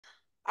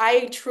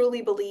I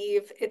truly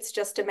believe it's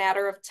just a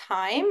matter of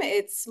time.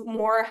 It's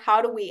more,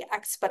 how do we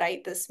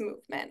expedite this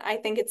movement? I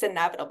think it's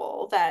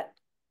inevitable that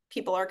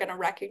people are going to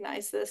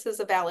recognize this as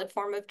a valid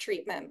form of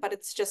treatment, but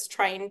it's just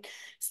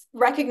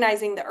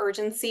recognizing the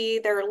urgency.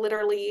 There are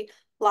literally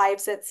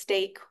lives at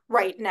stake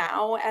right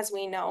now, as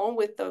we know,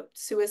 with the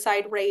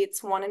suicide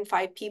rates, 1 in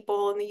 5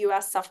 people in the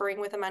US suffering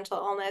with a mental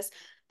illness.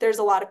 There's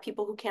a lot of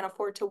people who can't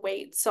afford to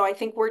wait. So I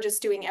think we're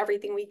just doing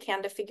everything we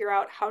can to figure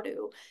out how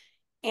to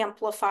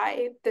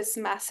amplify this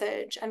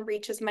message and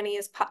reach as many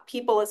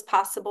people as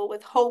possible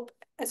with hope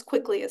as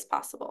quickly as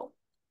possible.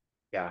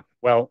 Yeah.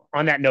 Well,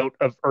 on that note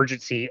of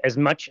urgency, as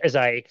much as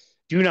I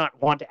do not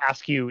want to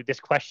ask you this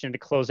question to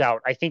close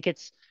out, I think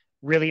it's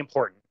really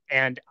important.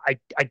 And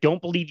I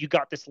don't believe you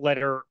got this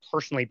letter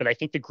personally, but I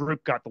think the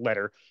group got the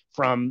letter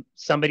from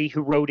somebody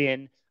who wrote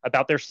in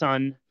about their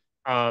son,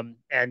 and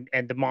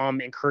the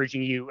mom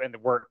encouraging you and the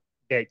work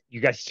that you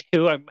guys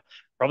do. I'm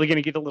probably going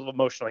to get a little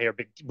emotional here,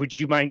 but would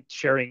you mind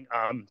sharing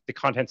the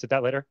contents of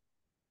that letter?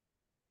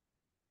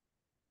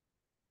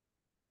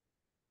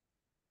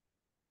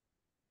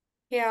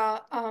 Yeah,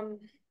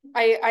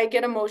 I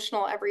get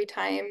emotional every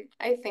time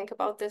I think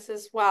about this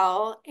as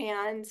well.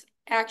 And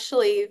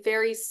actually,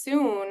 very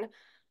soon,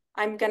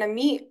 I'm going to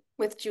meet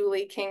with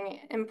Julie King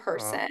in Uh,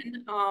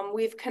 person.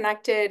 We've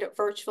connected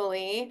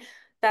virtually.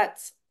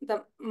 That's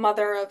the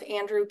mother of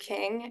Andrew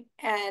King,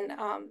 and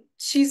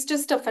she's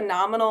just a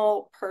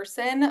phenomenal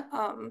person.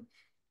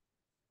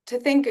 To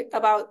think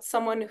about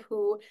someone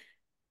who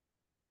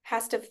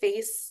has to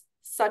face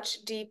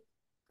such deep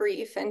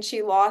grief, and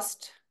she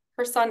lost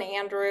her son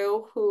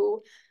Andrew,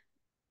 who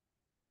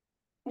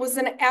was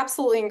an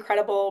absolutely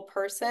incredible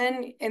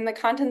person. In the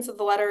contents of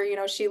the letter,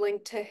 she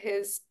linked to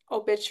his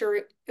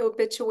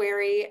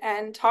obituary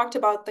and talked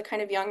about the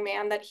kind of young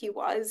man that he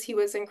was. He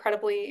was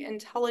incredibly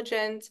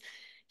intelligent.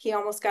 He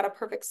almost got a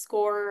perfect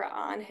score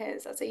on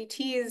his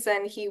SATs,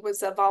 and he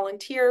was a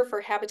volunteer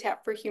for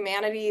Habitat for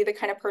Humanity, the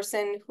kind of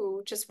person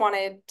who just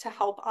wanted to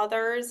help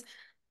others,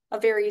 a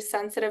very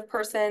sensitive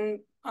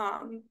person,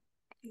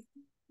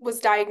 was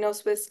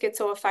diagnosed with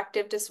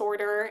schizoaffective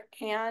disorder.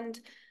 And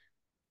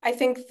I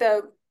think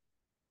the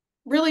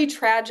really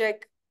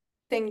tragic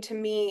thing to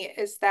me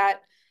is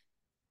that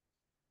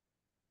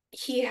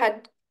he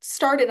had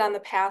started on the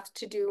path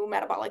to do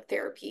metabolic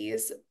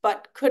therapies,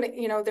 but couldn't,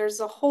 there's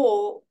a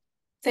whole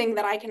thing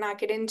that I cannot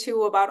get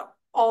into about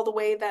all the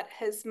way that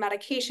his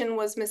medication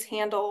was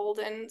mishandled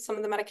and some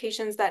of the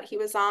medications that he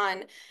was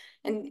on.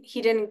 And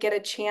he didn't get a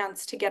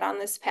chance to get on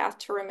this path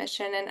to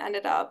remission and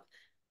ended up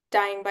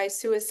dying by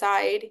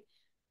suicide.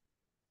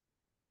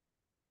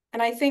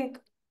 And I think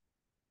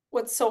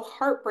what's so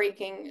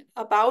heartbreaking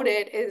about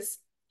it is,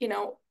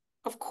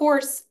 of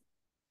course,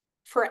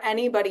 for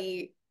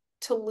anybody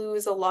to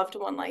lose a loved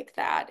one like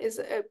that is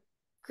a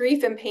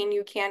grief and pain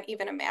you can't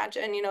even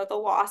imagine, the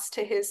loss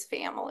to his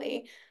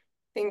family,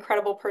 the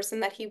incredible person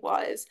that he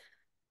was,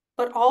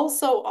 but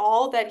also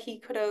all that he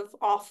could have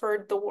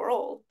offered the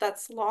world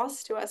that's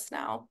lost to us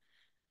now,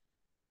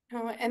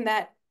 and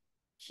that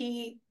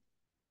he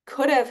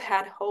could have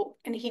had hope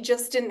and he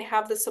just didn't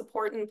have the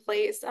support in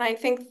place. And I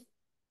think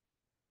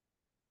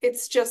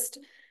it's just,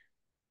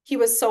 he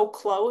was so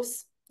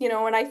close,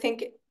 and I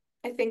think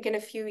in a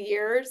few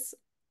years,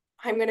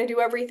 I'm going to do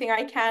everything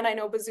I can. I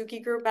know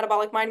Baszucki Group,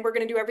 Metabolic Mind, we're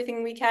going to do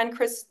everything we can.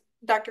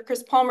 Dr.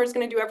 Chris Palmer is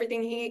going to do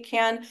everything he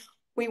can.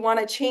 We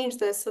want to change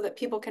this so that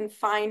people can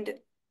find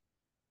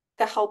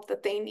the help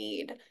that they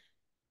need.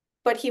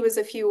 But he was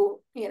a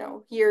few,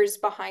 years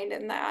behind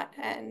in that,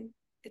 and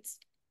it's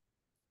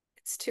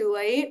too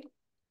late.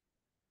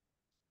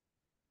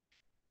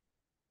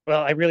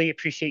 Well, I really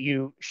appreciate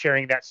you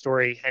sharing that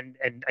story, and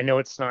I know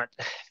it's not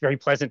very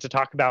pleasant to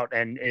talk about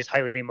and is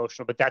highly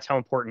emotional, but that's how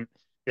important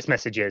this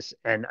message is.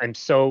 And I'm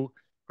so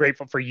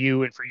grateful for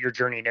you and for your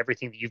journey and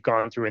everything that you've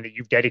gone through and that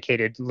you've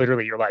dedicated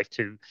literally your life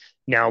to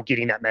now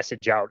getting that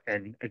message out.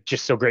 And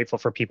just so grateful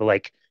for people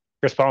like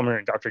Chris Palmer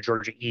and Dr.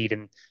 Georgia Eid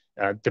and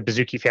the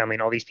Baszucki family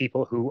and all these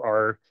people who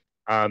are,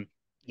 um,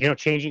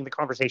 changing the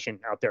conversation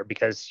out there,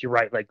 because you're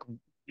right. Like,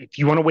 if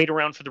you want to wait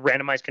around for the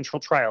randomized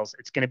controlled trials,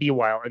 it's going to be a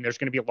while and there's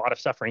going to be a lot of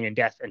suffering and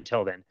death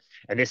until then.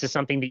 And this is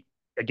something that,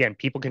 again,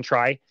 people can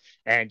try,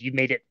 and you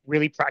made it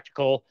really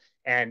practical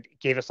and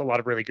gave us a lot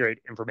of really great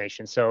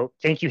information. So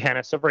thank you,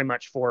 Hannah, so very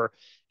much for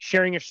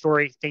sharing your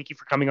story. Thank you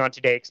for coming on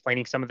today,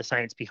 explaining some of the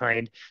science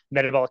behind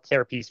metabolic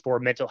therapies for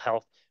mental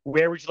health.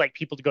 Where would you like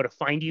people to go to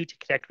find you, to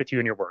connect with you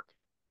and your work?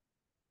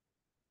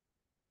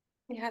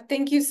 Yeah,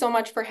 thank you so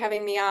much for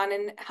having me on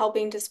and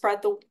helping to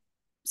spread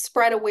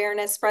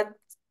awareness, spread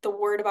the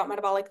word about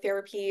metabolic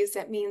therapies.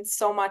 It means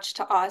so much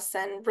to us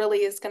and really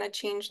is going to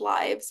change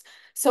lives.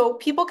 So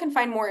people can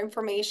find more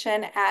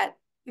information at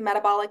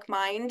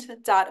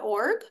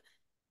metabolicmind.org.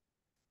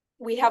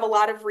 We have a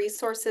lot of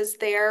resources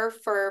there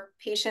for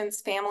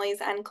patients, families,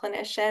 and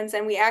clinicians.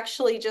 And we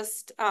actually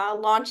just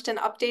launched an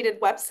updated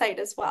website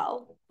as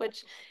well,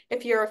 which,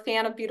 if you're a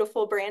fan of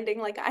beautiful branding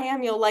like I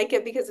am, you'll like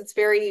it because it's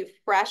very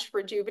fresh,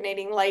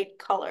 rejuvenating light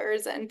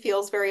colors and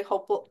feels very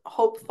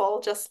hopeful,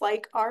 just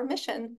like our mission.